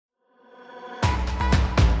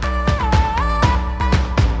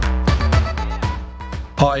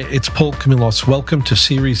Hi, it's Paul Camillos. Welcome to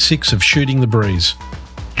Series 6 of Shooting the Breeze.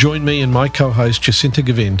 Join me and my co-host Jacinta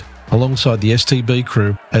Gavind alongside the STB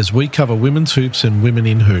crew as we cover women's hoops and women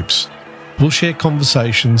in hoops. We'll share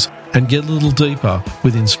conversations and get a little deeper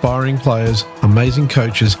with inspiring players, amazing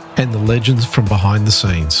coaches, and the legends from behind the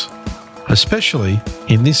scenes. Especially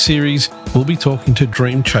in this series, we'll be talking to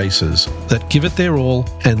dream chasers that give it their all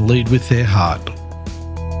and lead with their heart.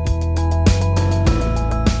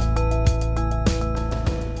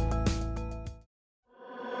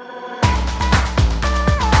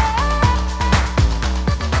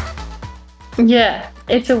 Yeah,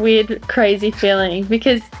 it's a weird, crazy feeling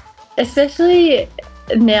because especially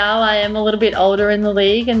now I am a little bit older in the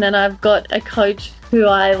league, and then I've got a coach who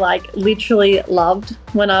I literally loved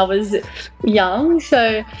when I was young.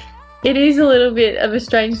 So it is a little bit of a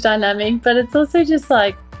strange dynamic, but it's also just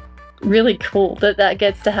really cool that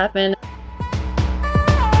gets to happen.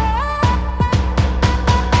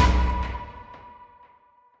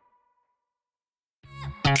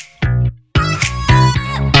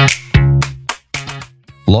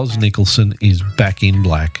 Loz Nicholson is back in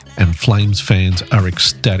black, and Flames fans are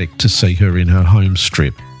ecstatic to see her in her home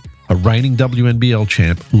strip. A reigning WNBL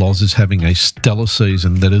champ, Loz is having a stellar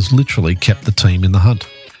season that has literally kept the team in the hunt.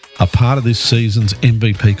 A part of this season's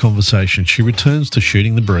MVP conversation, she returns to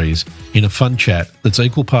Shooting the Breeze in a fun chat that's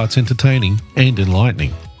equal parts entertaining and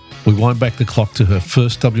enlightening. We wind back the clock to her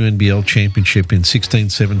first WNBL championship in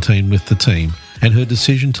 16-17 with the team and her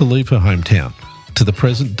decision to leave her hometown, to the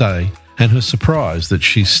present day, and her surprise that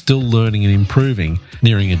she's still learning and improving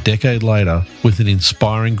nearing a decade later with an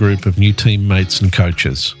inspiring group of new teammates and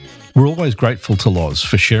coaches. We're always grateful to Loz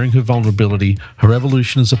for sharing her vulnerability, her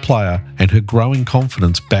evolution as a player, and her growing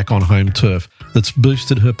confidence back on home turf that's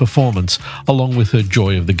boosted her performance along with her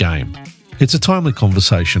joy of the game. It's a timely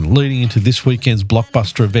conversation leading into this weekend's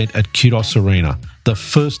blockbuster event at Kudos Arena, the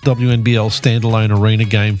first WNBL standalone arena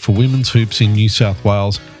game for women's hoops in New South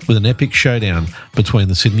Wales, with an epic showdown between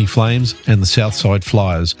the Sydney Flames and the Southside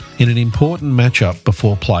Flyers in an important matchup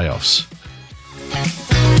before playoffs.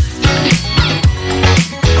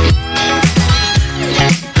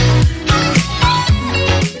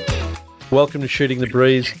 Welcome to Shooting the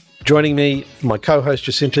Breeze. Joining me, my co-host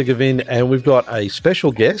Jacinta Gavind, and we've got a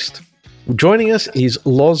special guest. Joining us is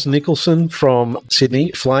Loz Nicholson from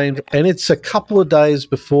Sydney Flames, and it's a couple of days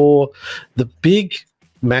before the big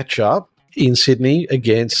matchup in Sydney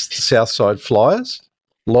against the Southside Flyers.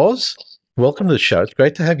 Loz, welcome to the show. It's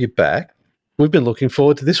great to have you back. We've been looking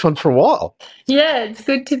forward to this one for a while. Yeah, it's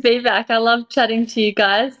good to be back. I love chatting to you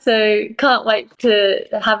guys, so can't wait to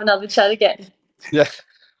have another chat again. Yeah.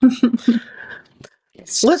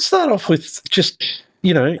 So let's start off with just,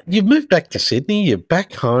 you've moved back to Sydney, you're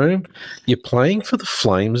back home, you're playing for the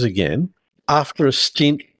Flames again after a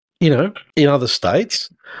stint, in other states.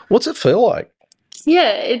 What's it feel like?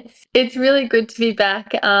 Yeah, it's really good to be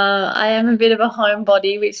back. I am a bit of a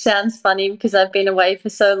homebody, which sounds funny because I've been away for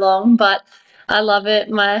so long, but I love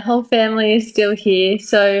it. My whole family is still here,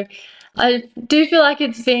 so I do feel like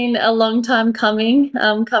it's been a long time coming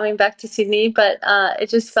back to Sydney, but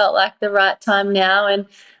it just felt like the right time now. And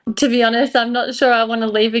to be honest, I'm not sure I want to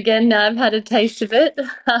leave again now I've had a taste of it.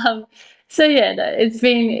 So yeah, no, it's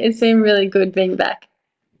been really good being back.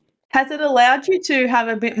 Has it allowed you to have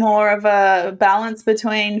a bit more of a balance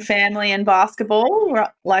between family and basketball,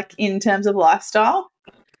 like in terms of lifestyle?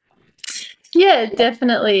 Yeah,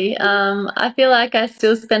 definitely. I feel like I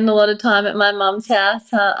still spend a lot of time at my mum's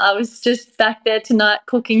house. I was just back there tonight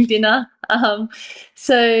cooking dinner.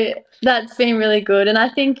 So that's been really good. And I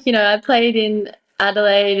think, I played in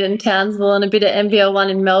Adelaide and Townsville and a bit of NBL1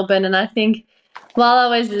 in Melbourne. And I think while I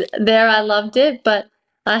was there, I loved it, but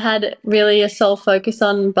I had really a sole focus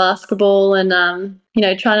on basketball and,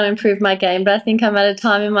 trying to improve my game. But I think I'm at a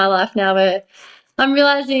time in my life now where I'm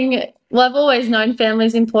realizing, I've always known family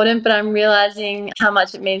is important, but I'm realizing how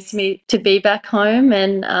much it means to me to be back home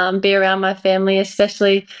and be around my family,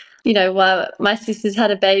 especially, while my sister's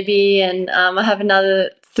had a baby and I have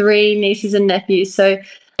another 3 nieces and nephews. So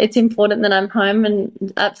it's important that I'm home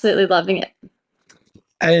and absolutely loving it.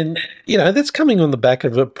 And, that's coming on the back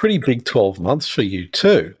of a pretty big 12 months for you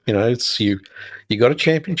too. It's you got a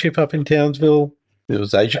championship up in Townsville. There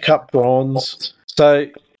was Asia Cup bronze. So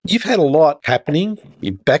you've had a lot happening.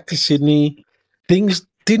 You're back to Sydney. Things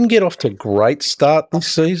didn't get off to a great start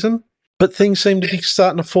this season, but things seem to be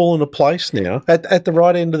starting to fall into place now at the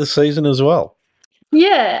right end of the season as well.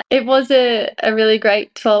 Yeah, it was a really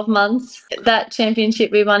great 12 months. That championship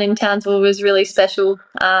we won in Townsville was really special.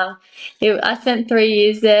 I spent 3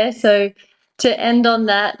 years there, so to end on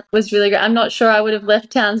that was really great. I'm not sure I would have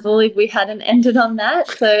left Townsville if we hadn't ended on that.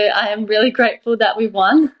 So I am really grateful that we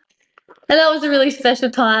won. And that was a really special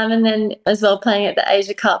time. And then as well, playing at the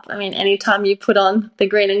Asia Cup. I mean, anytime you put on the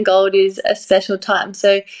green and gold is a special time.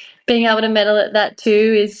 So being able to medal at that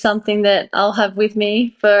too is something that I'll have with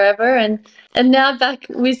me forever. And now back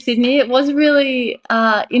with Sydney, it was a really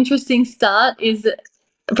interesting start is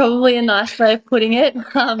probably a nice way of putting it.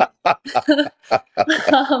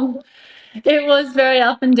 It was very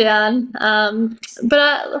up and down.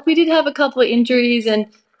 But we did have a couple of injuries and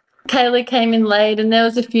Kayla came in late and there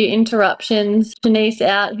was a few interruptions. Janice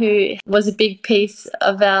out, who was a big piece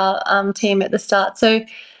of our team at the start. So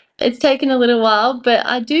it's taken a little while, but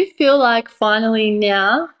I do feel like finally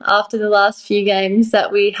now, after the last few games,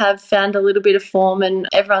 that we have found a little bit of form and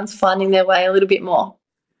everyone's finding their way a little bit more.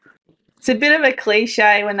 It's a bit of a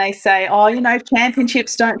cliche when they say, oh, you know,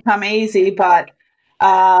 championships don't come easy, but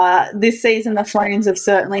this season the Flames have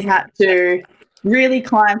certainly had to really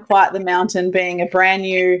climb quite the mountain, being a brand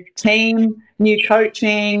new team, new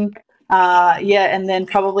coaching, and then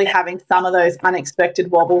probably having some of those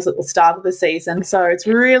unexpected wobbles at the start of the season. So it's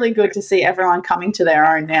really good to see everyone coming to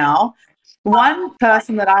their own now. One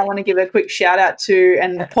person that I want to give a quick shout out to,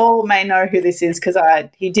 and Paul may know who this is because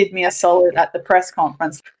he did me a solid at the press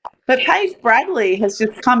conference, but Paige Bradley has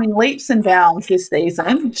just come in leaps and bounds this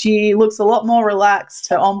season. She looks a lot more relaxed.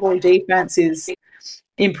 Her on-ball defense is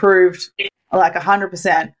improved like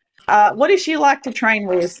 100%. What is she like to train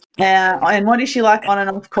with? And what is she like on and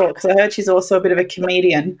off court? Because I heard she's also a bit of a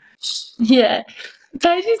comedian. Yeah,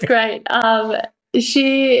 Paige is great.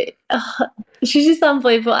 She's just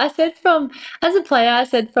unbelievable. As a player, I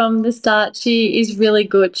said from the start, she is really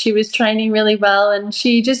good. She was training really well and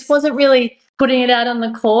she just wasn't really putting it out on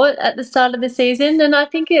the court at the start of the season. And I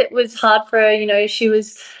think it was hard for her. You know, she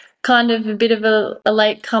was kind of a bit of a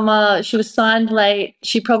late comer. She was signed late.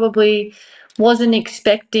 She probably wasn't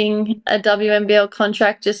expecting a WNBL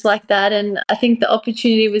contract just like that. And I think the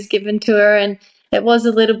opportunity was given to her and it was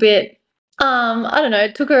a little bit, I don't know,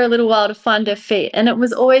 it took her a little while to find her feet and it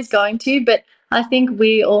was always going to, but I think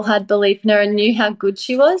we all had belief in her and knew how good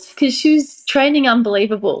she was because she was training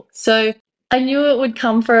unbelievable. So I knew it would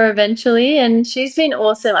come for her eventually and she's been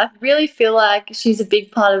awesome. I really feel like she's a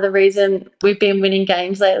big part of the reason we've been winning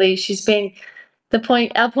games lately. She's been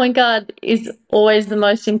our point guard is always the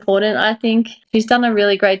most important, I think. She's done a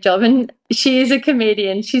really great job and she is a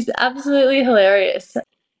comedian. She's absolutely hilarious.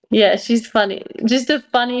 Yeah, she's funny. Just a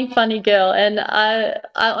funny girl. And I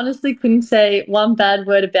honestly couldn't say one bad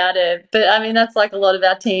word about her. But I mean, that's like a lot of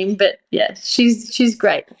our team. But yeah, she's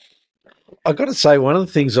great. I've got to say, one of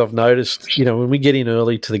the things I've noticed, you know, when we get in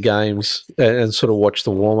early to the games and sort of watch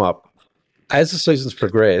the warm-up, as the season's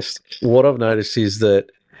progressed, what I've noticed is that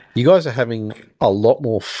you guys are having a lot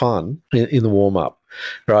more fun in the warm-up,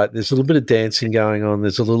 right? There's a little bit of dancing going on.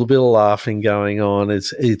 There's a little bit of laughing going on.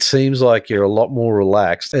 It seems like you're a lot more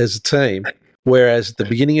relaxed as a team, whereas at the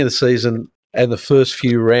beginning of the season and the first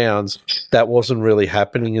few rounds, that wasn't really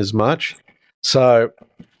happening as much. So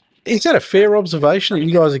is that a fair observation that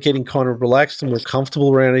you guys are getting kind of relaxed and more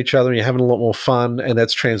comfortable around each other and you're having a lot more fun and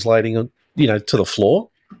that's translating, you know, to the floor?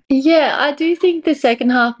 Yeah, I do think the second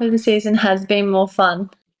half of the season has been more fun.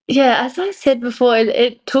 Yeah, as I said before,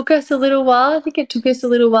 it took us a little while. I think it took us a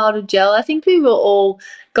little while to gel. I think we were all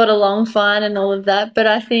got along fine and all of that, but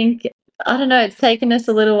I think, I don't know, it's taken us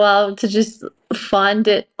a little while to just find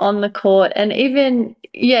it on the court. And even,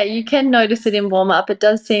 yeah, you can notice it in warm-up. It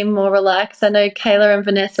does seem more relaxed. I know Kayla and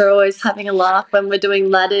Vanessa are always having a laugh when we're doing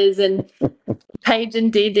ladders and Paige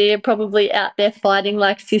and Dee Dee are probably out there fighting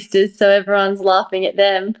like sisters, so everyone's laughing at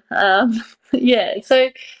them. Yeah, so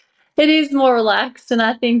it is more relaxed, and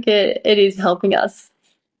I think it is helping us.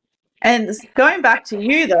 And going back to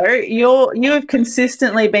you though, you have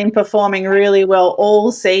consistently been performing really well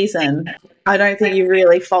all season. I don't think you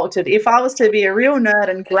really faltered. If I was to be a real nerd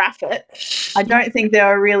and graph it, I don't think there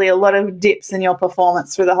are really a lot of dips in your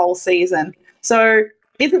performance through the whole season. So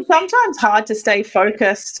is it sometimes hard to stay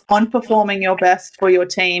focused on performing your best for your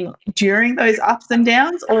team during those ups and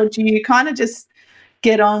downs, or do you kind of just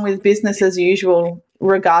get on with business as usual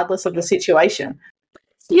regardless of the situation?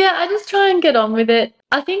 Yeah, I just try and get on with it.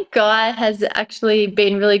 I think Guy has actually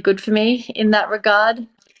been really good for me in that regard.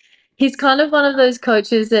 He's kind of one of those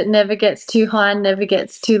coaches that never gets too high and never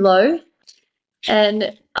gets too low.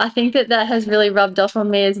 And I think that has really rubbed off on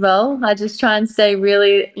me as well. I just try and stay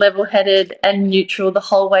really level-headed and neutral the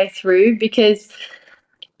whole way through because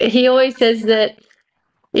he always says that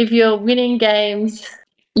if you're winning games,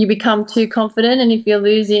 you become too confident, and if you're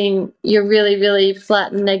losing, you're really, really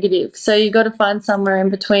flat and negative. So you got to find somewhere in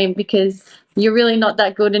between because you're really not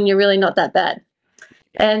that good and you're really not that bad.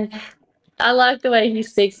 And I like the way he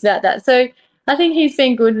speaks about that. So I think he's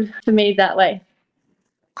been good for me that way.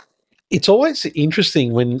 It's always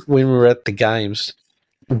interesting when we're at the games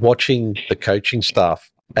watching the coaching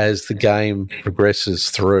staff as the game progresses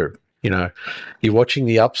through. You know, you're watching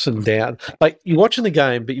the ups and downs. Like, you're watching the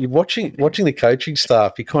game, but you're watching the coaching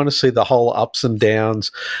staff. You kind of see the whole ups and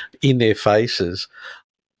downs in their faces.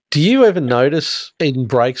 Do you ever notice in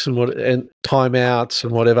breaks and timeouts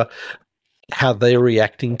and whatever how they're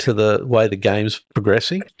reacting to the way the game's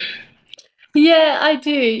progressing? Yeah, I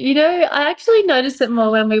do. You know, I actually notice it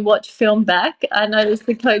more when we watch film back. I notice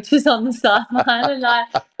the coaches on the sideline, and I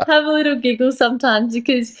have a little giggle sometimes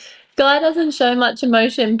because Guy doesn't show much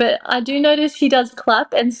emotion, but I do notice he does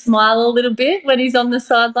clap and smile a little bit when he's on the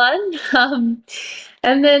sideline.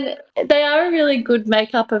 And then they are a really good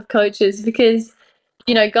makeup of coaches because,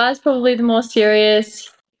 you know, Guy's probably the more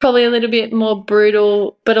serious, probably a little bit more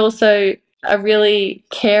brutal, but also a really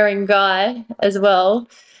caring guy as well.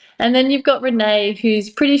 And then you've got Renee, who's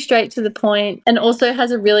pretty straight to the point and also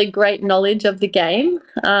has a really great knowledge of the game,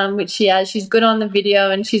 which she has. She's good on the video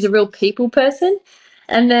and she's a real people person.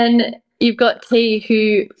 And then you've got T,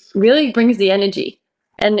 who really brings the energy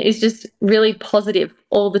and is just really positive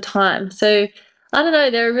all the time. So I don't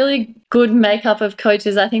know, they're a really good makeup of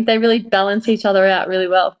coaches. I think they really balance each other out really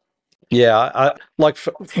well. Yeah, I like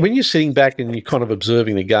when you're sitting back and you're kind of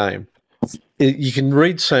observing the game, you can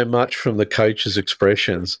read so much from the coach's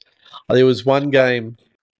expressions. There was one game,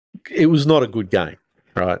 it was not a good game,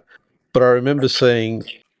 right? But I remember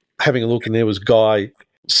having a look, and there was Guy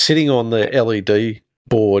sitting on the LED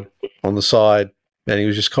board on the side, and he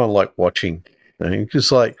was just kind of like watching. And he was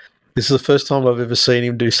just like, this is the first time I've ever seen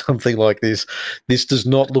him do something like this. This does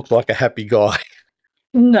not look like a happy guy.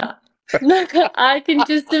 No. I can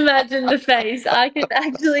just imagine the face. I can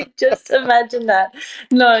actually just imagine that.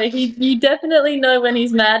 No, you definitely know when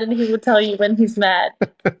he's mad, and he will tell you when he's mad.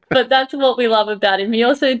 But that's what we love about him. He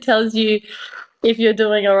also tells you if you're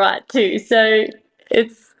doing all right too. So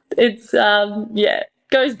it's yeah,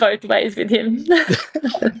 goes both ways with him.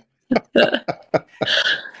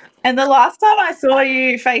 And the last time I saw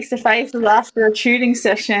you face to face was after a shooting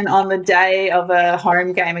session on the day of a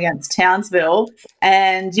home game against Townsville,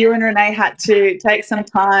 and you and Renee had to take some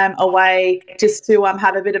time away just to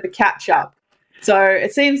have a bit of a catch up. So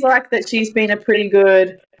it seems like that she's been a pretty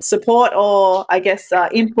good support, or I guess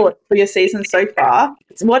input for your season so far.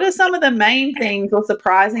 What are some of the main things or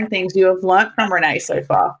surprising things you have learnt from Renee so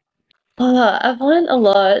far? Oh, I've learned a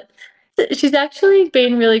lot. She's actually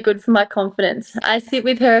been really good for my confidence. I sit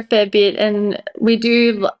with her a fair bit, and we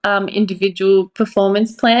do individual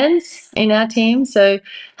performance plans in our team. So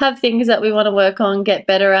have things that we want to work on, get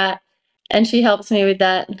better at, and she helps me with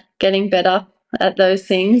that, getting better at those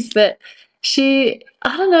things. But I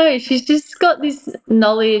don't know, she's just got this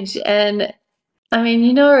knowledge, and I mean,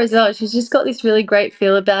 you know her as well. She's just got this really great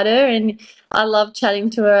feel about her, and I love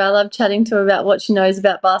chatting to her. I love chatting to her about what she knows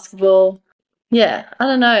about basketball. Yeah, I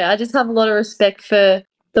don't know. I just have a lot of respect for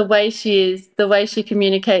the way she is, the way she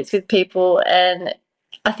communicates with people, and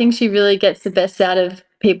I think she really gets the best out of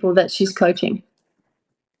people that she's coaching.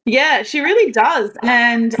 Yeah, she really does.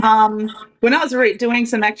 And when I was doing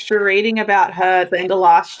some extra reading about her at the end of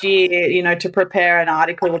last year, you know, to prepare an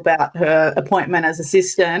article about her appointment as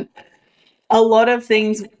assistant, a lot of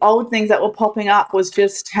things, old things that were popping up was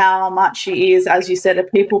just how much she is, as you said, a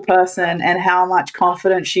people person and how much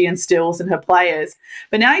confidence she instills in her players.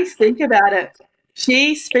 But now you think about it,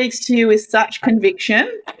 she speaks to you with such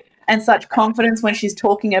conviction and such confidence when she's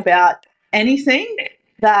talking about anything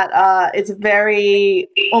that it's very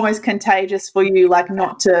almost contagious for you, like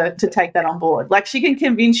not to take that on board. Like she can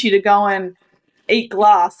convince you to go and eat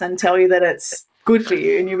glass and tell you that it's good for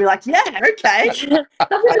you, and you'll be like, yeah, okay.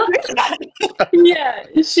 Yeah,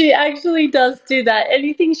 she actually does do that.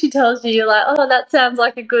 Anything she tells you, you're like, oh, that sounds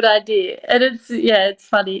like a good idea. And it's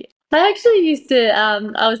funny. I actually used to,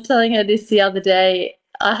 I was telling her this the other day.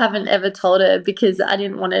 I haven't ever told her because I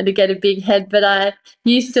didn't want her to get a big head, but I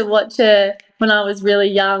used to watch her when I was really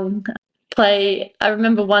young play. I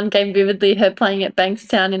remember one game vividly, her playing at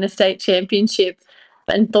Bankstown in a state championship,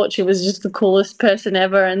 and thought she was just the coolest person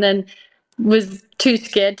ever. And then was too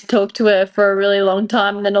scared to talk to her for a really long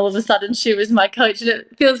time, and then all of a sudden she was my coach, and it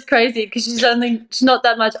feels crazy because she's not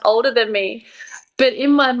that much older than me, but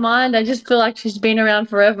in my mind I just feel like she's been around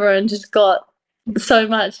forever and just got so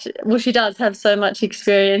much. Well, she does have so much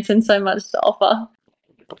experience and so much to offer.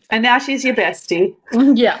 And now she's your bestie.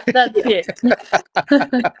 Yeah, that's it.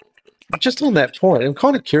 Just on that point, I'm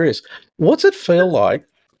kind of curious, what's it feel like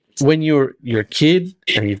when you're a kid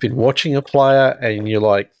and you've been watching a player and you're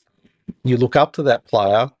like, you look up to that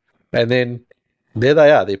player, and then there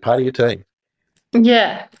they are. They're part of your team.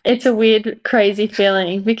 Yeah, it's a weird, crazy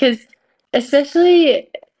feeling because especially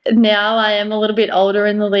now I am a little bit older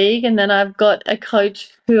in the league, and then I've got a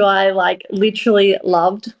coach who I like literally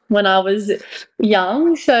loved when I was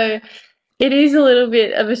young. So it is a little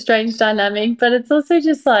bit of a strange dynamic, but it's also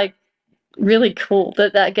just like really cool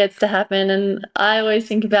that that gets to happen. And I always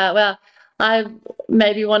think about, wow, I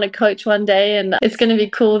maybe want to coach one day, and it's going to be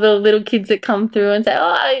cool. The little kids that come through and say,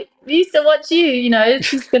 oh, I used to watch you, you know, it's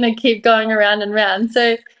just going to keep going around and round.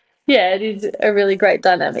 So, yeah, it is a really great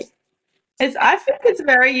dynamic. I think it's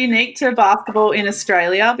very unique to basketball in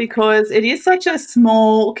Australia because it is such a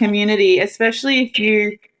small community, especially if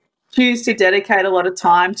you choose to dedicate a lot of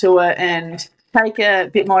time to it and take a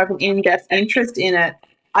bit more of an in-depth interest in it.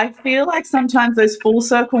 I feel like sometimes those full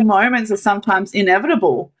circle moments are sometimes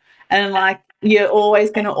inevitable, and like you're always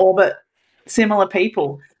going to orbit similar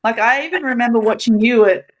people. Like I even remember watching you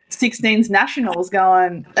at 16s nationals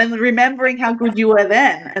going and remembering how good you were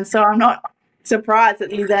then. And so I'm not surprised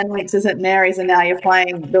that you then went to St Mary's and now you're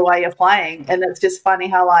playing the way you're playing. And it's just funny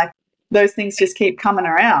how like those things just keep coming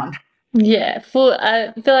around. Yeah, I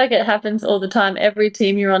feel like it happens all the time. Every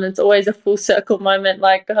team you're on, it's always a full circle moment,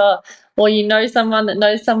 like, or you know someone that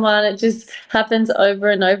knows someone. It just happens over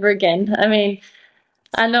and over again. I mean,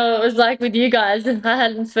 I know it was like with you guys. I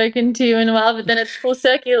hadn't spoken to you in a while, but then it's full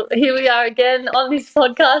circle. Here we are again on this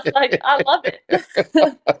podcast. Like, I love it.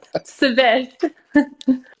 It's the best.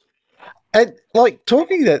 And like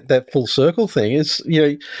talking that full circle thing is, you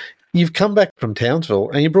know, you've come back from Townsville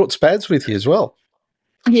and you brought Spads with you as well.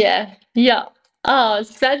 Yeah, yeah. Oh,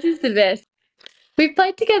 Spads is the best. We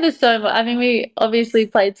played together so much. I mean, we obviously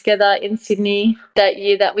played together in Sydney that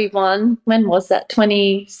year that we won. When was that?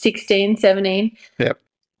 2016, 17. Yep.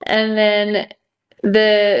 And then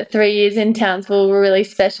the 3 years in Townsville were really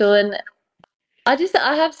special. And I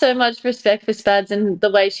have so much respect for Spads and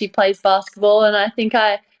the way she plays basketball. And I think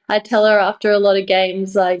I tell her after a lot of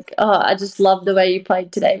games, like, oh, I just love the way you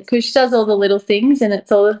played today, because she does all the little things, and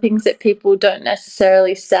it's all the things that people don't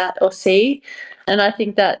necessarily stat or see. And I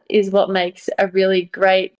think that is what makes a really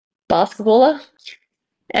great basketballer.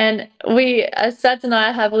 And Stats and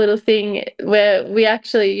I have a little thing where we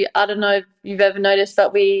actually, I don't know if you've ever noticed,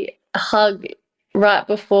 but we hug right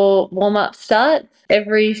before warm-up start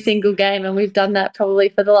every single game. And we've done that probably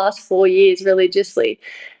for the last 4 years religiously.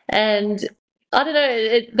 And I don't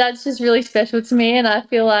know, that's just really special to me. And I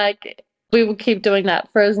feel like we will keep doing that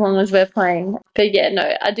for as long as we're playing. But yeah,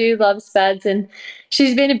 no, I do love Spads, and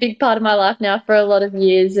she's been a big part of my life now for a lot of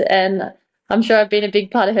years. And I'm sure I've been a big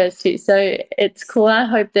part of hers too. So it's cool. I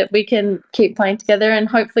hope that we can keep playing together, and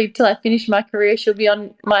hopefully till I finish my career, she'll be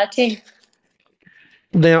on my team.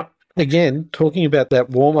 Now, again, talking about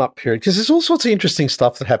that warm-up period, because there's all sorts of interesting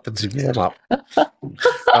stuff that happens in warm-up.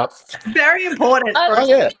 Very important.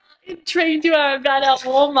 Yeah. Intrigued you are about our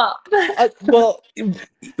warm-up. Well,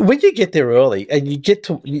 when you get there early and you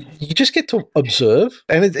just get to observe,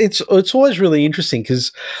 and it's always really interesting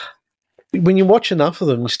because when you watch enough of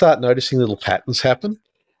them, you start noticing little patterns happen.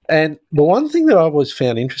 And the one thing that I've always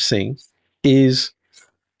found interesting is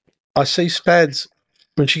I see Spads,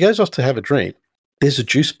 when she goes off to have a drink, there's a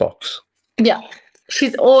juice box. Yeah,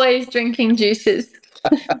 she's always drinking juices.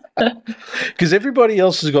 Because everybody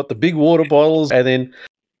else has got the big water bottles, and then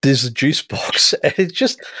there's a juice box. And it's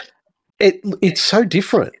just, it's so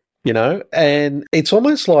different, you know? And it's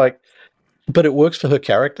almost like, but it works for her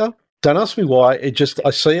character. Don't ask me why. I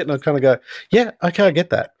see it and I kind of go, yeah, okay, I get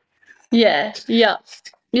that. Yeah.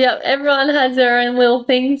 Everyone has their own little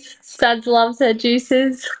things. Spads loves her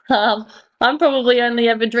juices. I'm probably only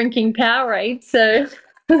ever drinking Powerade, so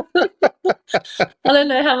I don't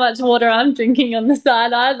know how much water I'm drinking on the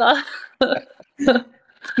side either.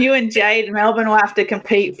 You and Jade in Melbourne will have to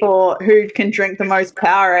compete for who can drink the most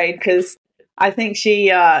Powerade, because I think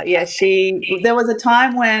there was a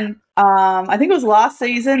time when I think it was last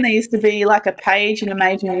season, there used to be like a page in a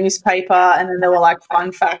major newspaper, and then there were like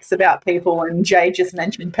fun facts about people, and Jade just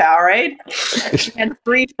mentioned Powerade and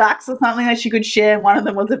 3 facts or something that she could share. One of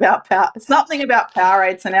them was about something about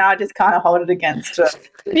Powerade, so now I just kind of hold it against her.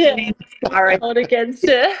 Yeah, hold against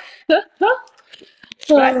her.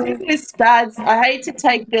 But I think with Spads, I hate to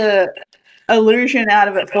take the illusion out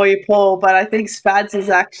of it for you, Paul, but I think Spads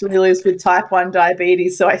actually lives with type 1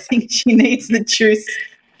 diabetes, so I think she needs the juice,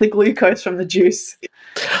 the glucose from the juice.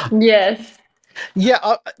 Yes.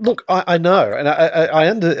 Yeah, look, I know, and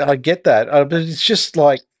I get that, but it's just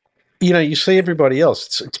like, you know, you see everybody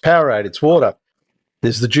else. It's Powerade, it's water.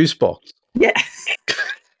 There's the juice box. Yeah.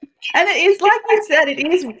 And it is, like you said,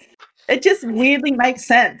 it just weirdly makes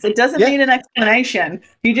sense. It doesn't need an explanation.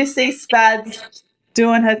 You just see Spads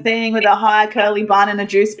doing her thing with a high curly bun and a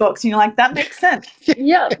juice box, and you're like, that makes sense.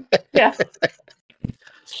 Yeah.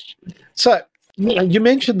 So you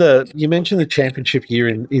mentioned the championship year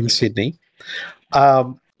in Sydney.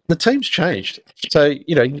 The team's changed. So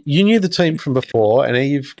you knew the team from before, and now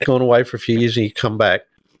you've gone away for a few years and you come back.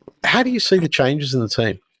 How do you see the changes in the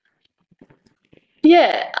team?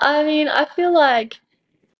 Yeah, I mean, I feel like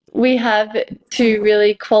we have two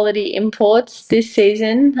really quality imports this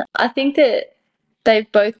season. I think that they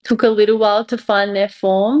both took a little while to find their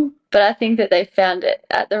form, but I think that they found it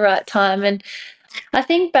at the right time. And I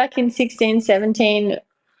think back in 16, 17,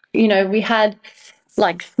 we had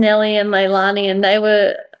like Snelly and Leilani, and they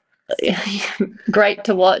were great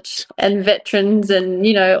to watch, and veterans and,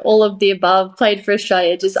 all of the above, played for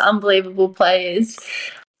Australia, just unbelievable players.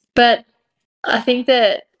 But I think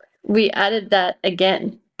that we added that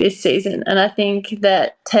again this season, and I think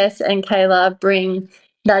that Tess and Kayla bring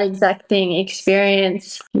that exact thing: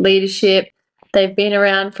 experience, leadership. They've been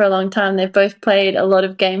around for a long time. They've both played a lot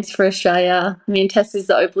of games for Australia. I mean, Tess is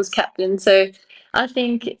the Opals captain, so I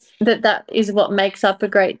think that is what makes up a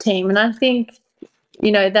great team. And I think,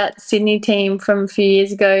 that Sydney team from a few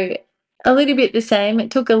years ago, a little bit the same. It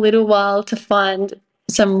took a little while to find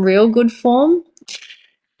some real good form,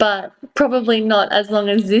 but probably not as long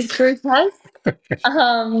as this group has.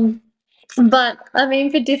 But I mean,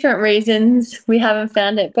 for different reasons, we haven't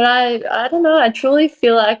found it. But I don't know. I truly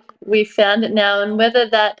feel like we found it now, and whether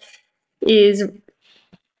that is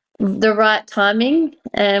the right timing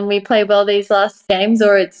and we play well these last games,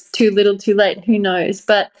 or it's too little, too late, who knows?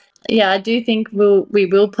 But yeah, I do think we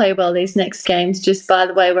will play well these next games, just by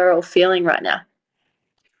the way we're all feeling right now.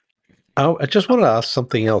 Oh, I just wanted to ask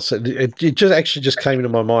something else. It just came into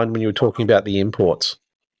my mind when you were talking about the imports.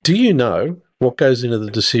 Do you know what goes into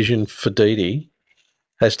the decision for Dee Dee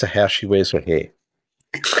as to how she wears her hair?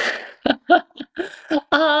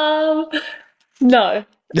 No.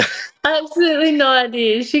 Absolutely no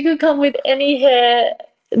idea. She could come with any hair,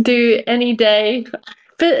 do any day.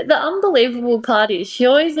 But the unbelievable part is she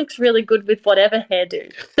always looks really good with whatever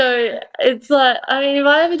hairdo. So it's like, I mean, if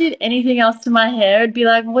I ever did anything else to my hair, it'd be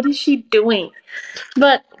like, what is she doing?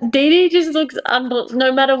 But Dee Dee just looks,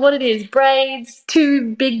 no matter what it is, braids,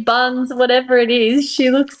 two big buns, whatever it is,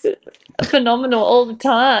 she looks phenomenal all the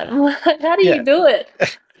time. How do you do it?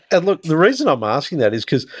 And look, the reason I'm asking that is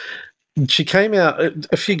because she came out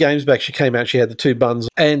a few games back. She came out, she had the two buns,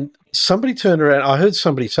 and somebody turned around. I heard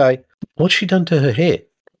somebody say, "What's she done to her hair?"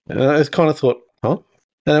 And I kind of thought, "Huh?"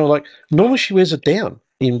 And they were like, "Normally she wears it down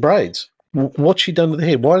in braids. What's she done to the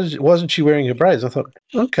hair? Why isn't she wearing her braids?" I thought,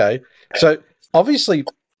 okay, so obviously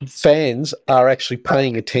fans are actually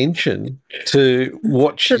paying attention to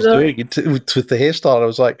what she's doing with the hairstyle. I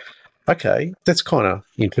was like, okay, that's kind of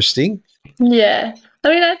interesting. Yeah. I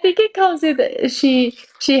mean, I think it comes with she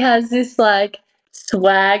has this like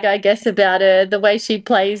swag, I guess, about her, the way she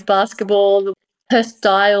plays basketball, her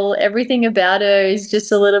style, everything about her is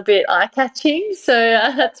just a little bit eye-catching. So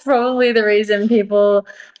that's probably the reason people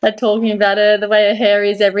are talking about her, the way her hair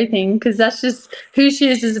is, everything, because that's just who she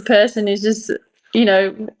is as a person, is just,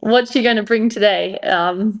 what's she going to bring today?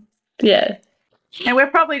 Yeah. And we're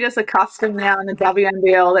probably just accustomed now in the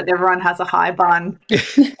WNBL that everyone has a high bun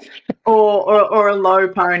or a low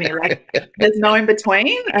pony. Like, there's no in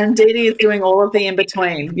between, and Dee Dee is doing all of the in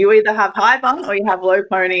between. You either have high bun or you have low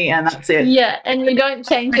pony, and that's it. Yeah, and you don't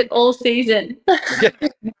change it all season.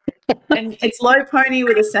 And it's low pony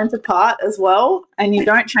with a centre part as well, and you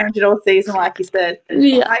don't change it all season, like you said.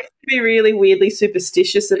 Yeah. I used to be really weirdly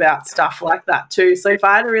superstitious about stuff like that too. So if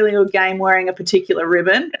I had a really good game wearing a particular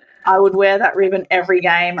ribbon, I would wear that ribbon every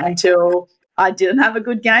game until I didn't have a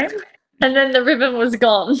good game. And then the ribbon was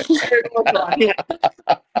gone. Yeah,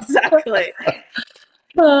 exactly.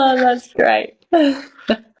 Oh, that's great.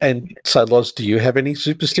 And so, Loz, do you have any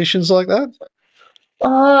superstitions like that?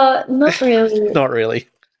 Not really. Not really.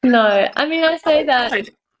 No. I mean, I say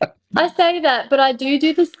that, but I do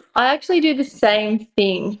this. I actually do the same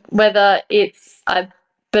thing, whether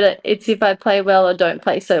but it's if I play well or don't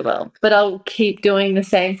play so well. But I'll keep doing the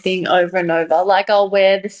same thing over and over. Like, I'll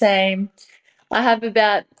wear the same. I have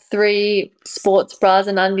about 3 sports bras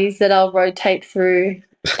and undies that I'll rotate through,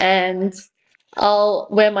 and I'll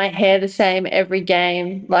wear my hair the same every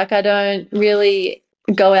game. Like, I don't really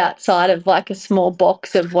go outside of like a small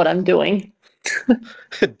box of what I'm doing.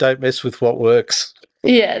 Don't mess with what works.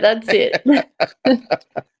 Yeah, that's it.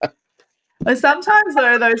 Sometimes,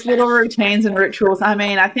 though, those little routines and rituals, I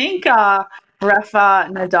mean, I think Rafa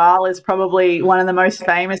Nadal is probably one of the most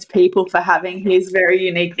famous people for having his very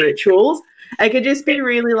unique rituals. It could just be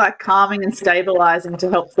really like calming and stabilizing to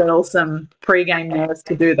help settle some pre-game nerves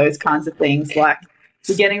to do those kinds of things. Like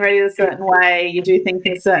you're getting ready a certain way, you do things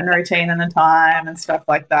in a certain routine and a time and stuff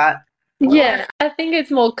like that. Yeah, I think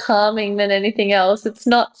it's more calming than anything else. It's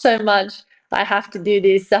not so much I have to do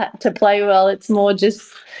this to play well. It's more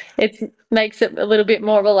just it makes it a little bit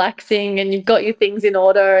more relaxing, and you've got your things in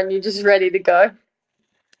order and you're just ready to go.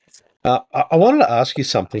 I wanted to ask you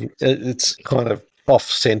something. It's kind of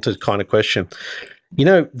off-centered kind of question. You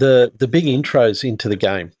know, the big intros into the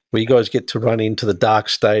game where you guys get to run into the dark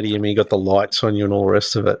stadium and you got the lights on you and all the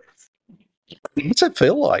rest of it. What's that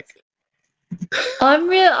feel like? I'm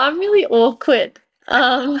really awkward.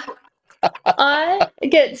 I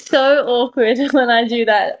get so awkward when I do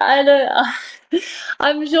that. I don't.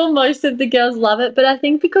 I'm sure most of the girls love it, but I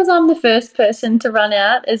think because I'm the first person to run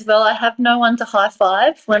out as well, I have no one to high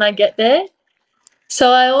five when I get there.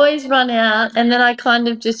 So I always run out and then I kind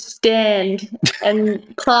of just stand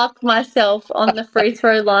and park myself on the free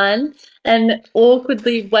throw line and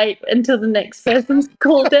awkwardly wait until the next person's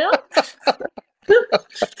called out.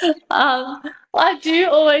 I do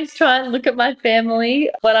always try and look at my family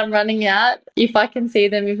when I'm running out, if I can see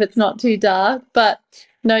them, if it's not too dark. But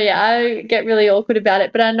no, yeah, I get really awkward about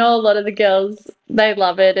it. But I know a lot of the girls, they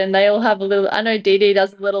love it and they all have a little, I know Dee Dee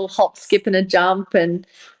does a little hop, skip and a jump, and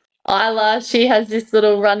Isla, she has this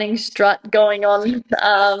little running strut going on.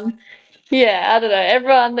 Yeah, I don't know.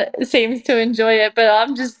 Everyone seems to enjoy it, but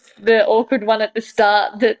I'm just the awkward one at the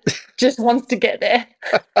start that just wants to get there.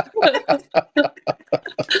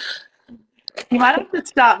 You might have to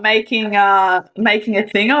start making a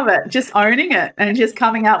thing of it, just owning it, and just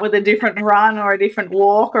coming up with a different run or a different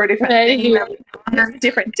walk or a different thing, a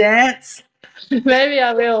different dance. Maybe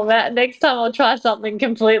I will. Next time I'll try something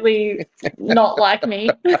completely not like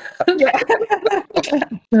me. And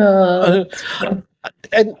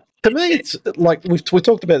to me, it's like we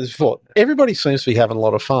talked about this before. Everybody seems to be having a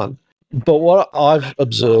lot of fun. But what I've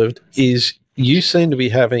observed is you seem to be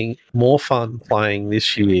having more fun playing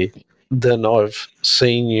this year than I've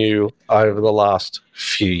seen you over the last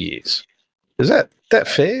few years. Is that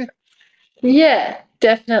fair? Yeah,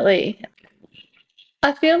 definitely.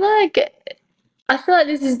 I feel like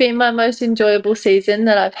this has been my most enjoyable season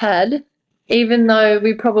that I've had, even though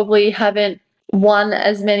we probably haven't won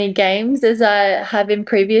as many games as I have in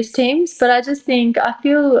previous teams. But I just think I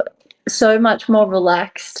feel so much more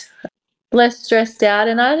relaxed, less stressed out,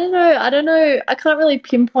 and I don't know, I can't really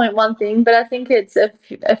pinpoint one thing, but I think it's a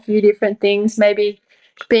few different things. Maybe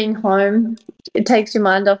being home, it takes your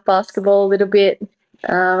mind off basketball a little bit.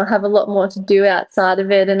 I have a lot more to do outside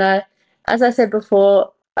of it, and as I said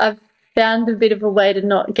before, I've found a bit of a way to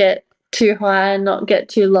not get too high and not get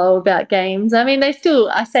too low about games. I mean, I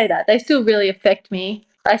say that, they still really affect me.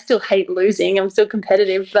 I still hate losing. I'm still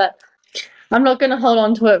competitive, but I'm not going to hold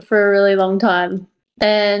on to it for a really long time.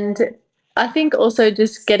 And I think also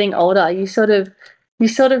just getting older, you sort of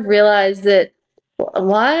realize that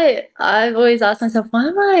why I've always asked myself, why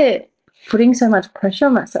am I putting so much pressure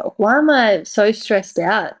on myself? Why am I so stressed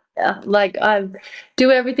out? Like I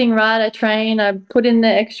do everything right, I train, I put in the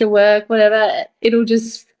extra work, whatever, it'll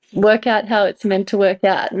just work out how it's meant to work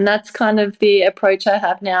out. And that's kind of the approach I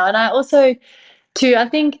have now. And I also, too,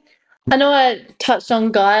 I know I touched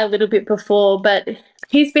on Guy a little bit before, but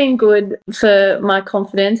he's been good for my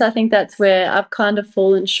confidence. I think that's where I've kind of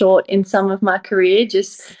fallen short in some of my career,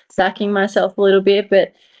 just backing myself a little bit.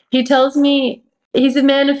 But he tells me, he's a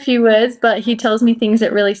man of few words, but he tells me things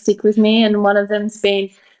that really stick with me. And one of them's been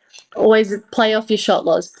always play off your shot,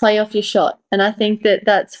 Loz, play off your shot. And I think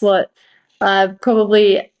that's what I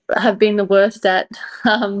probably have been the worst at.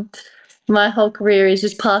 My whole career is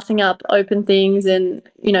just passing up open things and,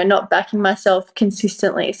 not backing myself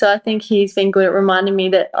consistently. So I think he's been good at reminding me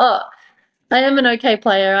that, I am an okay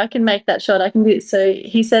player. I can make that shot. I can do it. So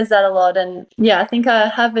he says that a lot. And yeah, I think I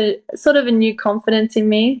have a sort of a new confidence in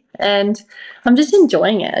me and I'm just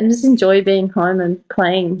enjoying it. I just enjoy being home and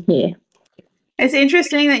playing here. It's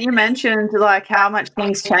interesting that you mentioned like how much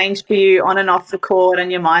things change for you on and off the court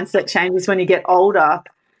and your mindset changes when you get older,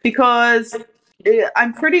 because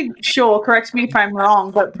I'm pretty sure, correct me if I'm wrong,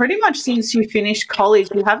 but pretty much since you finished college,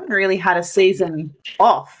 you haven't really had a season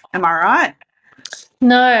off. Am I right?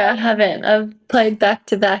 No, I haven't. I've played back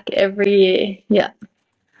to back every year. Yeah.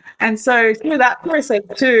 And so through that process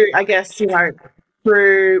too, I guess,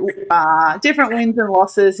 through different wins and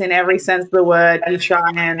losses in every sense of the word, you try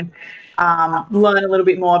and learn a little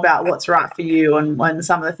bit more about what's right for you and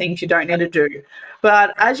some of the things you don't need to do.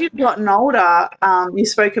 But as you've gotten older, you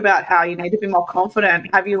spoke about how you need to be more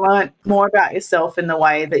confident. Have you learned more about yourself in the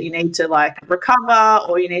way that you need to like recover,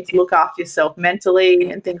 or you need to look after yourself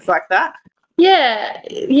mentally and things like that?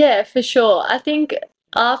 Yeah, for sure. I think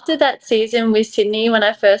after that season with Sydney, when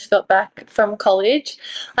I first got back from college,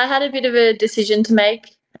 I had a bit of a decision to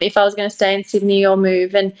make if I was going to stay in Sydney or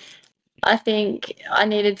move. And I think I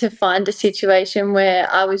needed to find a situation where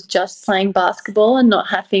I was just playing basketball and not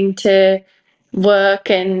having to work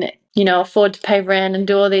and, afford to pay rent and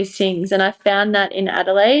do all these things. And I found that in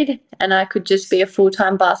Adelaide, and I could just be a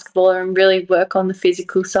full-time basketballer and really work on the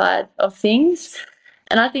physical side of things.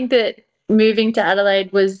 And I think that moving to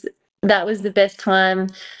Adelaide was the best time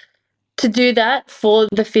to do that for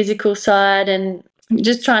the physical side and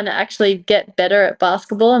just trying to actually get better at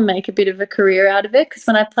basketball and make a bit of a career out of it. Because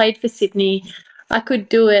when I played for Sydney, I could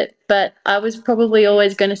do it, but I was probably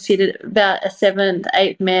always going to sit at about a 7th,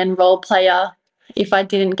 8th man role player if I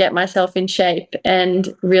didn't get myself in shape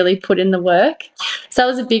and really put in the work. So that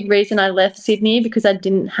was a big reason I left Sydney, because I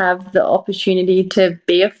didn't have the opportunity to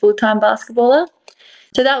be a full-time basketballer.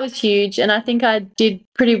 So that was huge. And I think I did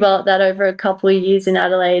pretty well at that over a couple of years in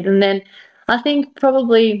Adelaide. And then I think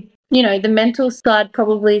probably, the mental side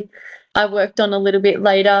probably I worked on a little bit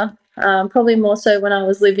later, probably more so when I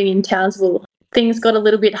was living in Townsville. Things got a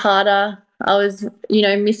little bit harder. I was,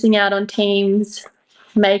 missing out on teams,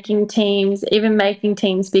 making teams. Even making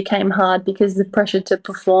teams became hard because the pressure to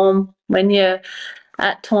perform when you're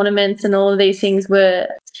at tournaments and all of these things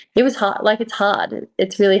it was hard. Like, it's hard.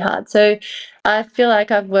 It's really hard. So I feel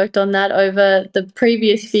like I've worked on that over the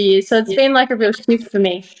previous few years. So it's been like a real shift for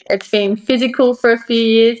me. It's been physical for a few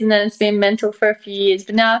years, and then it's been mental for a few years.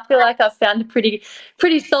 But now I feel like I've found a pretty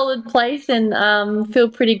solid place, and feel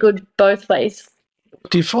pretty good both ways.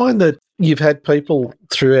 Do you find that you've had people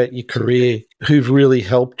throughout your career who've really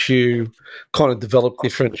helped you kind of develop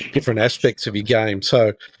different aspects of your game?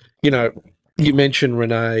 So, you mentioned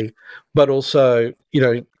Renee, but also,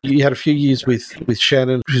 you had a few years with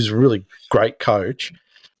Shannon, who's a really great coach.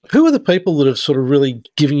 Who are the people that have sort of really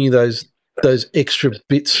given you those extra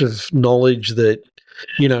bits of knowledge that,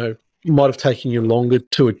 might have taken you longer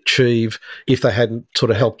to achieve if they hadn't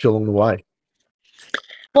sort of helped you along the way?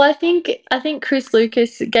 Well, I think Chris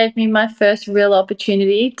Lucas gave me my first real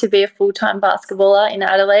opportunity to be a full-time basketballer in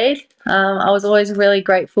Adelaide. I was always really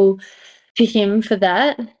grateful to him for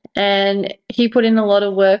that. And he put in a lot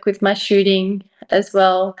of work with my shooting as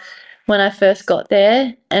well when I first got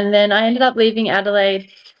there. And then I ended up leaving Adelaide,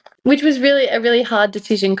 which was really a really hard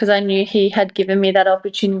decision because I knew he had given me that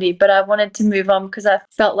opportunity, but I wanted to move on because I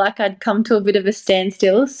felt like I'd come to a bit of a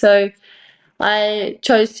standstill. So I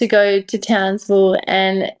chose to go to Townsville,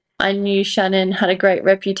 and I knew Shannon had a great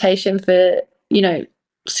reputation for,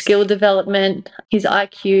 skill development. His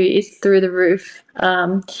IQ is through the roof.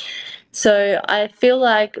 So I feel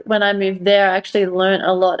like when I moved there, I actually learned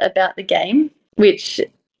a lot about the game, which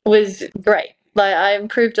was great. Like, I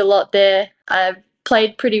improved a lot there. I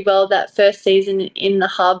played pretty well that first season in the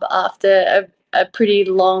hub after a pretty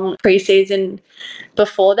long preseason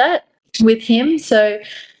before that with him. So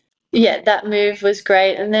yeah, that move was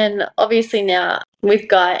great. And then obviously now with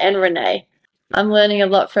Guy and Renee, I'm learning a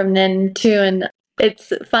lot from them too. And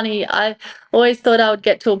it's funny, I always thought I would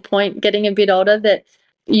get to a point getting a bit older that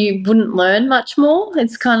you wouldn't learn much more.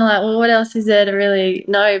 It's kind of like, well, what else is there to really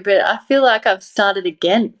know? But I feel like I've started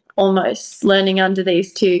again, almost learning under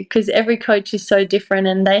these two, because every coach is so different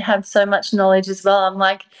and they have so much knowledge as well. I'm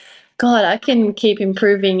like, God, I can keep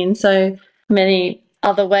improving in so many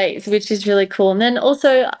other ways, which is really cool. And then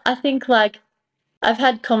also, I think like I've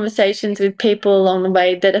had conversations with people along the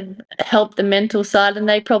way that have helped the mental side, and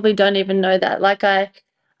they probably don't even know that. Like I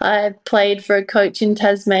played for a coach in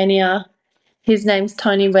Tasmania. His name's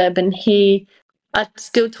Tony Webb, and I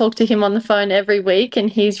still talk to him on the phone every week, and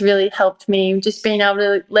he's really helped me just being able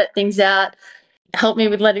to let things out, help me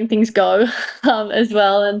with letting things go as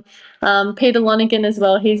well. And Peter Lonigan as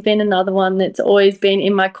well, he's been another one that's always been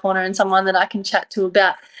in my corner and someone that I can chat to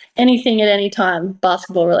about anything at any time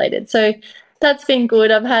basketball related. So that's been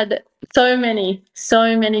good. I've had so many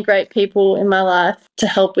great people in my life to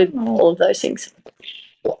help with all of those things.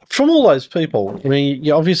 From all those people, I mean,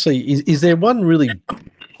 you obviously, is there one really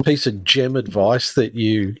piece of gem advice that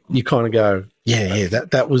you kind of go, yeah,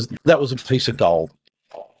 that was a piece of gold?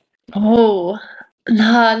 Oh,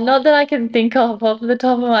 nah, not that I can think of off the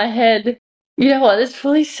top of my head. You know what? There's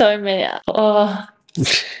probably so many. Oh,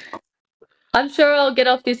 I'm sure I'll get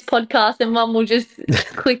off this podcast and one will just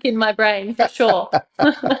click in my brain for sure.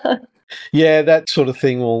 Yeah, that sort of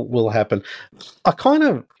thing will happen. I kind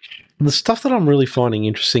of the stuff that I'm really finding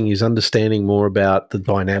interesting is understanding more about the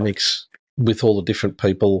dynamics with all the different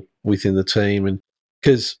people within the team. And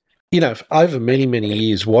because, over many, many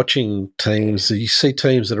years watching teams, you see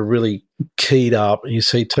teams that are really keyed up, and you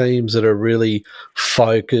see teams that are really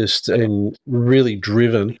focused and really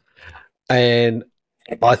driven. And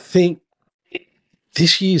I think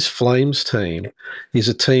this year's Flames team is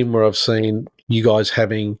a team where I've seen you guys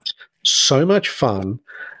having so much fun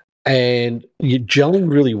and you're gelling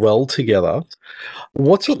really well together.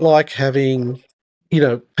 What's it like having,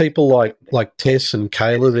 people like Tess and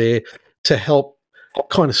Kayla there to help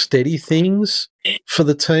kind of steady things for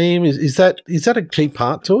the team? Is that a key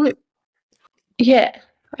part to it? Yeah,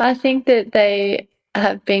 I think that they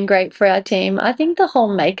have been great for our team. I think the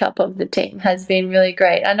whole makeup of the team has been really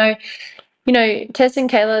great. I know, Tess and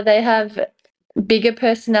Kayla, they have bigger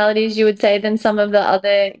personalities, you would say, than some of the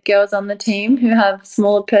other girls on the team who have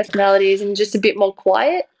smaller personalities and just a bit more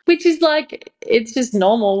quiet, which is like, it's just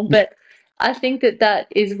normal. But I think that that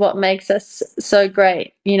is what makes us so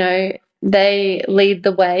great. They lead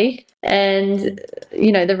the way and,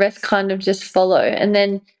 the rest kind of just follow. And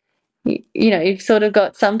then, you've sort of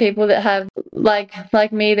got some people that have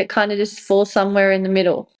like me that kind of just fall somewhere in the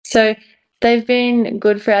middle. So they've been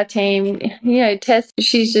good for our team. Tess,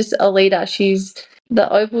 she's just a leader. She's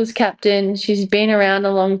the Opals captain. She's been around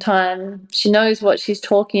a long time. She knows what she's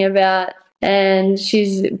talking about. And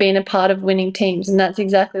she's been a part of winning teams. And that's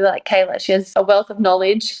exactly like Kayla. She has a wealth of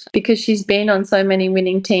knowledge because she's been on so many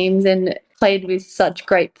winning teams and played with such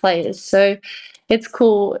great players. So it's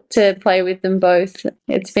cool to play with them both.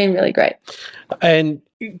 It's been really great. And,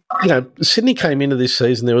 Sydney came into this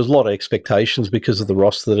season, there was a lot of expectations because of the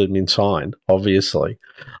roster that had been signed, obviously.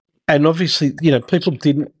 And obviously, people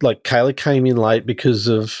didn't, like Kayla came in late because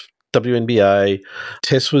of WNBA.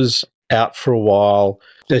 Tess was out for a while.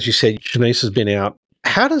 As you said, Shanice has been out.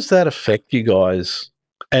 How does that affect you guys?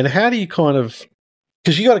 And how do you kind of,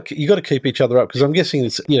 because you got to keep each other up, because I'm guessing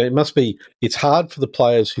it's hard for the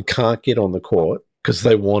players who can't get on the court because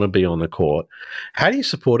they want to be on the court. How do you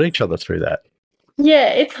support each other through that? Yeah,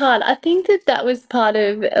 it's hard. I think that was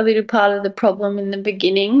a little part of the problem in the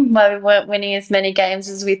beginning, why we weren't winning as many games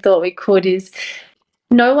as we thought we could, is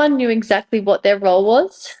no one knew exactly what their role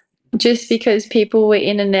was. Just because people were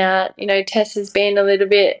in and out, Tess has been a little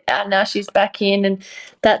bit out, now she's back in, and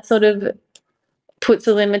that sort of puts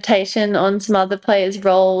a limitation on some other players'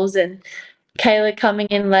 roles. And Kayla coming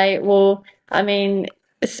in late, well, I mean,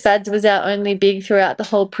 Spads was our only big throughout the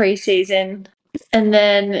whole preseason. And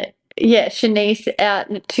then, Shanice out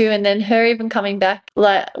too, and then her even coming back,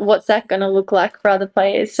 like, what's that going to look like for other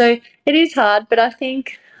players? So it is hard, but I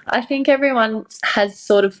think everyone has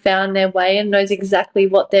sort of found their way and knows exactly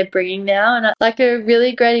what they're bringing now. And like a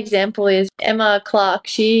really great example is Emma Clark.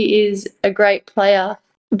 She is a great player,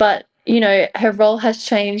 but her role has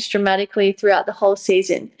changed dramatically throughout the whole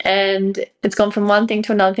season, and it's gone from one thing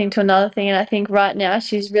to another thing to another thing. And I think right now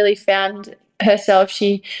she's really found herself.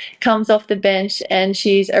 She comes off the bench and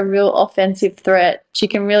she's a real offensive threat. She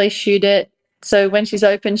can really shoot it. So when she's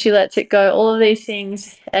open, she lets it go, all of these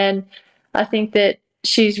things. And I think that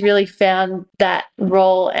she's really found that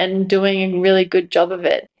role and doing a really good job of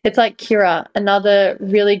it. It's like Kira, another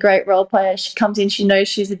really great role player. She comes in, she knows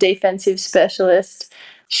she's a defensive specialist.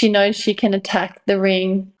 She knows she can attack the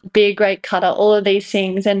ring, be a great cutter, all of these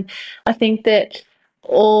things. And I think that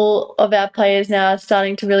all of our players now are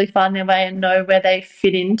starting to really find their way and know where they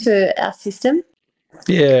fit into our system.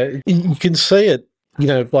 Yeah, you can see it.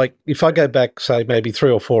 Like if I go back, say, maybe 3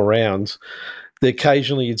 or 4 rounds,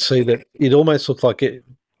 occasionally you'd see that it almost looked like it,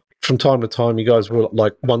 from time to time, you guys were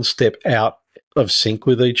like one step out of sync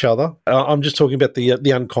with each other. I'm just talking about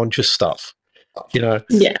the unconscious stuff, Yeah.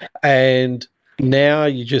 And now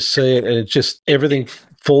you just see it and it just, everything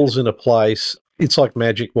falls into place. It's like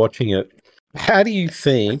magic watching it. How do you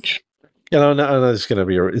think, and I know it's going to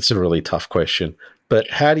be, it's a really tough question, but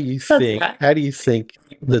how do you think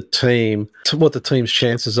the team, what the team's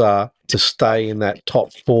chances are to stay in that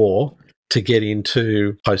top 4 to get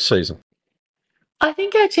into postseason? I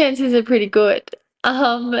think our chances are pretty good.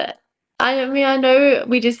 I mean, I know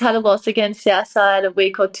we just had a loss against Southside a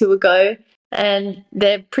week or 2 ago, and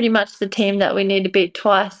they're pretty much the team that we need to beat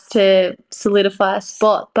twice to solidify a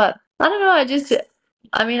spot. But I don't know,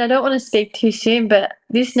 I don't want to speak too soon, but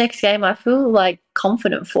this next game I feel like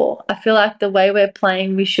confident for. I feel like the way we're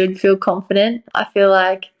playing, we should feel confident. I feel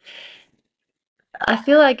like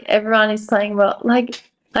everyone is playing well. Like,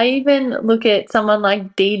 I even look at someone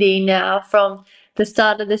like Dee Dee now, from the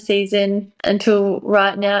start of the season until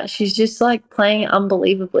right now. She's just like playing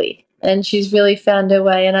unbelievably, and she's really found her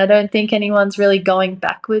way. And I don't think anyone's really going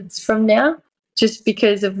backwards from now. just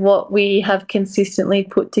because of what we have consistently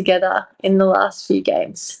put together in the last few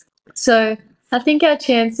games. So I think our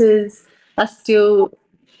chances are still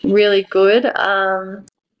really good. And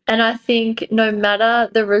I think no matter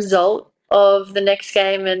the result of the next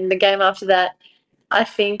game and the game after that, I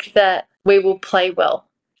think that we will play well.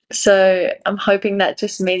 So I'm hoping that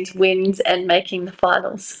just means wins and making the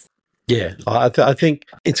finals. Yeah, I think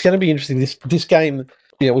it's going to be interesting. This game,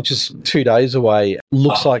 which is 2 days away,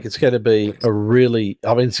 looks like it's going to be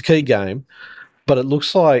it's a key game, but it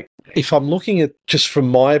looks like, if I'm looking at just from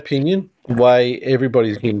my opinion, the way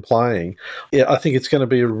everybody's been playing, I think it's going to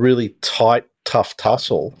be a really tight, tough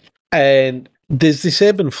tussle. And there's this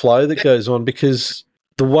ebb and flow that goes on because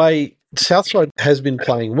the way Southside has been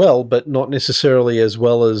playing well, but not necessarily as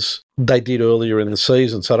well as they did earlier in the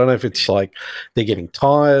season. So I don't know if it's like they're getting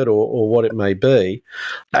tired or what it may be.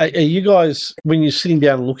 Are you guys, when you're sitting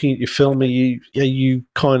down and looking at your film, are you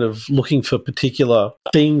kind of looking for particular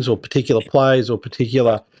things or particular players or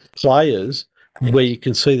particular players where you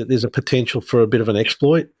can see that there's a potential for a bit of an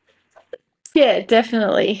exploit? Yeah,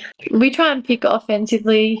 definitely. We try and pick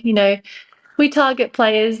offensively. We target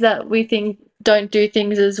players that we think don't do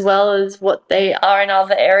things as well as what they are in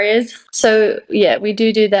other areas. So, yeah, we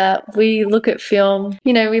do that. We look at film.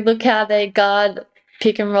 We look how they guard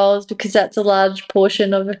pick and rolls because that's a large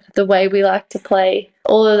portion of the way we like to play.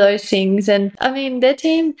 All of those things. And, I mean, their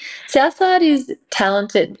team, Southside, is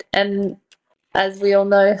talented and, as we all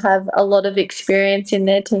know, have a lot of experience in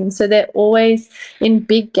their team. So they're always, in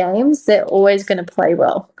big games, they're always going to play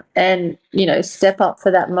well and, step up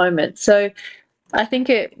for that moment. So I think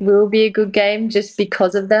it will be a good game just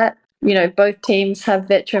because of that. Both teams have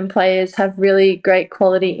veteran players, have really great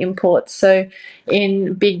quality imports. So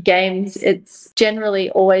in big games, it's generally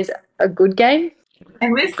always a good game.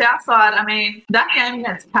 And with Southside, I mean, that game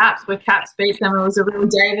against Caps, where Caps beat them, it was a real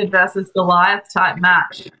David versus Goliath type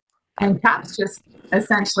match. And Caps just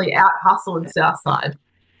essentially out-hustled Southside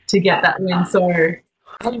to get that win. So, I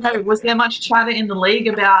don't know, was there much chatter in the league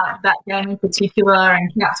about that game in particular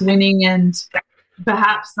and Caps winning, and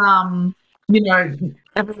perhaps, everyone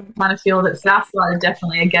kind of feel that Southside are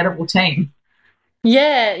definitely a gettable team?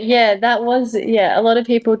 Yeah, that was, a lot of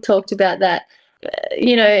people talked about that.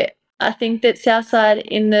 I think that Southside,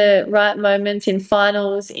 in the right moments, in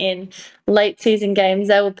finals, in late season games,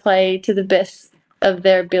 they will play to the best of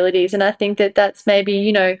their abilities. And I think that that's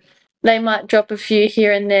maybe, they might drop a few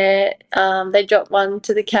here and there. They dropped one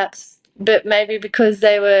to the Caps, but maybe because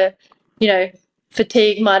they were,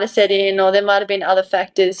 fatigue might have set in, or there might have been other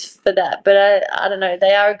factors for that. But I don't know.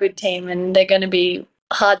 They are a good team and they're going to be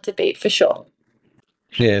hard to beat for sure.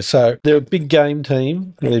 Yeah, so they're a big game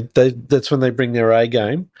team. That's when they bring their A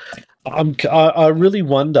game. I really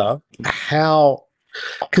wonder how,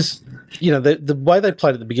 because the way they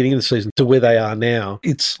played at the beginning of the season to where they are now,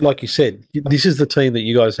 it's like you said, this is the team that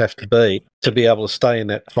you guys have to be able to stay in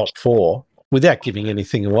that top 4 without giving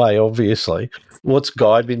anything away, obviously. What's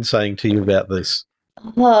Guy been saying to you about this?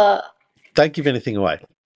 Don't give anything away.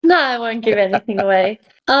 No, I won't give anything away.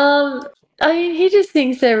 I mean, he just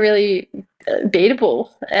thinks they're really beatable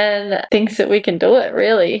and thinks that we can do it,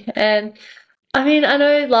 really. And I mean, I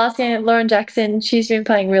know last game, Lauren Jackson, she's been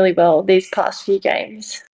playing really well these past few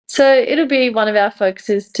games. So it'll be one of our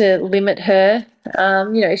focuses to limit her.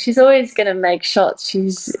 She's always going to make shots.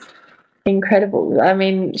 She's incredible. I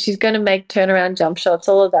mean, she's going to make turnaround jump shots,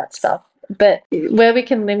 all of that stuff. But where we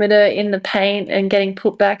can limit her in the paint and getting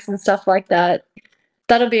putbacks and stuff like that,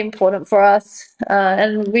 that'll be important for us.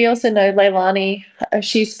 And we also know Leilani,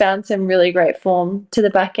 she's found some really great form to the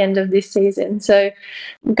back end of this season. So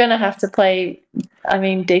we're going to have to play,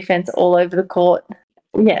 defense all over the court.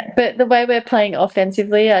 Yeah, but the way we're playing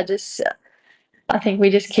offensively, I think we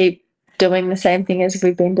just keep doing the same thing as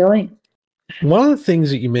we've been doing. One of the things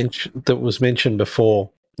that you mentioned, that was mentioned before,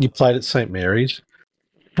 you played at St. Mary's.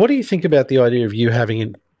 What do you think about the idea of you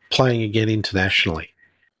playing again internationally?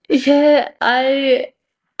 Yeah, I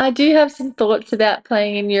do have some thoughts about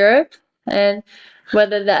playing in Europe, and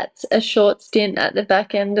whether that's a short stint at the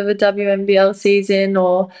back end of a WNBL season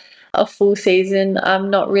or a full season, I'm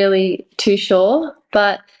not really too sure.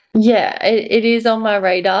 But yeah, it is on my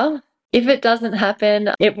radar. If it doesn't happen,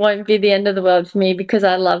 it won't be the end of the world for me because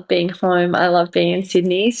I love being home. I love being in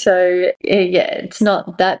Sydney. So yeah, it's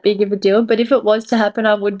not that big of a deal. But if it was to happen,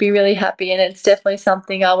 I would be really happy. And it's definitely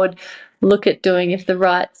something I would look at doing if the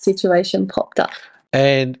right situation popped up.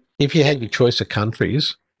 And if you had your choice of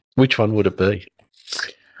countries, which one would it be?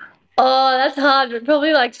 Oh, that's hard. But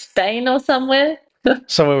probably like Spain or somewhere.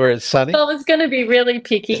 Somewhere where it's sunny? I was going to be really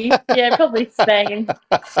picky. Yeah, probably Spain.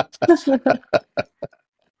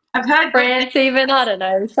 I I've heard France, even, I don't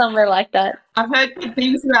know, somewhere like that. I've heard good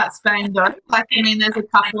things about Spain, though. Like, I mean, there's a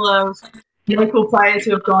couple of local players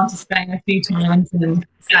who have gone to Spain a few times and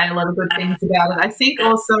say a lot of good things about it. I think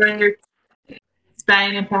also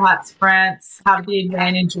Spain and perhaps France have the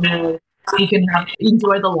advantage of you can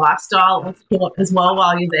enjoy the lifestyle of sport as well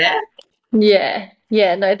while you're there.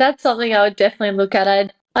 Yeah, no, that's something I would definitely look at.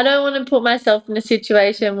 I don't want to put myself in a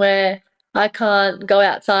situation where I can't go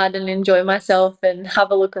outside and enjoy myself and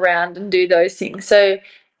have a look around and do those things. So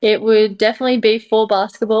it would definitely be for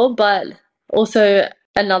basketball, but also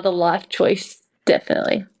another life choice,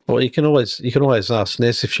 definitely. Well, you can always ask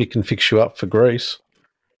Ness if she can fix you up for Greece.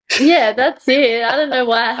 Yeah, that's it. I don't know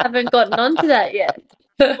why I haven't gotten onto that yet.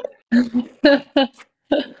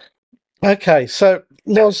 Okay, so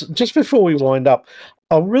Loz, just before we wind up,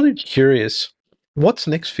 I'm really curious, what's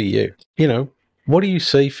next for you? You know, what do you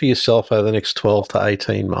see for yourself over the next 12 to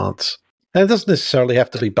 18 months? And it doesn't necessarily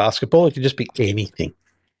have to be basketball, it can just be anything.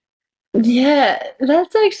 Yeah,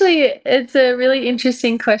 it's a really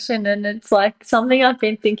interesting question, and it's like something I've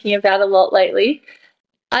been thinking about a lot lately.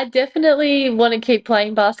 I definitely want to keep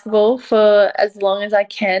playing basketball for as long as I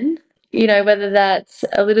can, whether that's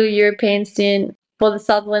a little European stint for the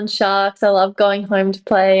Sutherland Sharks. I love going home to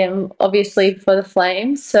play, and obviously for the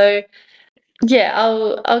Flames. So yeah,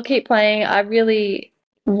 I'll keep playing. I really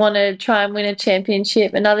want to try and win a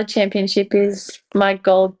championship. Another championship is my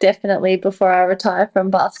goal, definitely, before I retire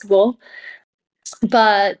from basketball.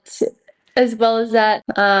 But as well as that,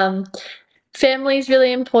 family is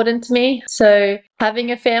really important to me. So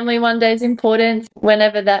having a family one day is important,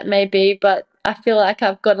 whenever that may be. But I feel like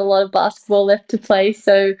I've got a lot of basketball left to play,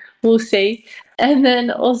 so we'll see. And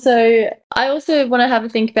then I also want to have a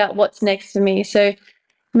think about what's next for me. So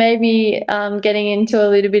maybe getting into a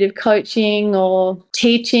little bit of coaching or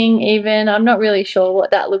teaching even. I'm not really sure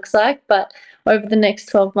what that looks like, but over the next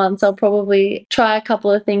 12 months, I'll probably try a couple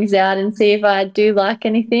of things out and see if I do like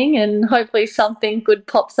anything, and hopefully something good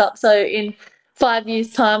pops up. So in 5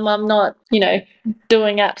 years' time, I'm not,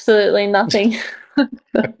 doing absolutely nothing.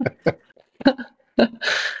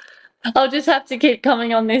 I'll just have to keep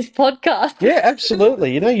coming on this podcast. Yeah,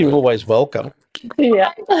 absolutely. You're always welcome.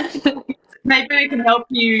 Yeah. Maybe we can help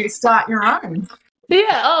you start your own.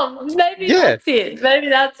 Yeah, maybe that's it. Maybe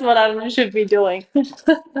that's what I should be doing.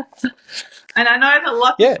 And I know that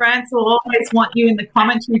lots of friends will always want you in the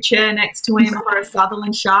commentary chair next to him for a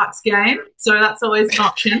Sutherland Sharks game. So that's always an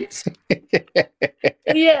option.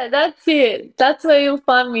 Yeah, that's it. That's where you'll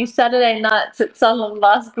find me Saturday nights at Sutherland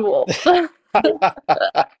Basketball.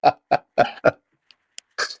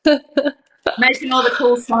 Making all the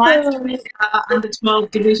cool signs for under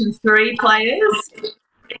 12 Division 3 players.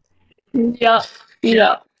 Yeah.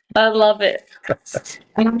 I love it.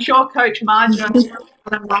 And I'm sure Coach Marjorie,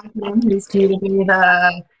 who's due to be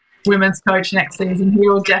the women's coach next season, he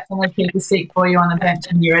will definitely keep a seat for you on the bench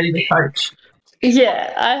when you're ready to coach.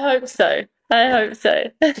 Yeah, I hope so.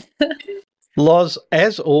 Loz,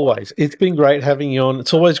 as always, it's been great having you on.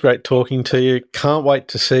 It's always great talking to you. Can't wait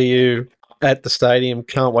to see you at the stadium.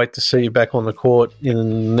 Can't wait to see you back on the court in the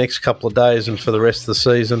next couple of days and for the rest of the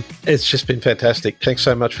season. It's just been fantastic. Thanks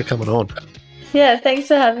so much for coming on. Yeah, thanks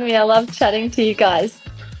for having me. I love chatting to you guys.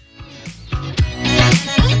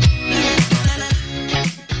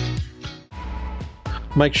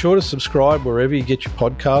 Make sure to subscribe wherever you get your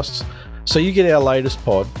podcasts so you get our latest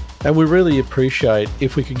pod. And we really appreciate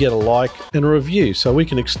if we could get a like and a review so we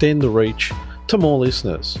can extend the reach to more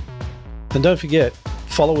listeners. And don't forget,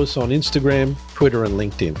 follow us on Instagram, Twitter and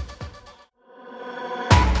LinkedIn.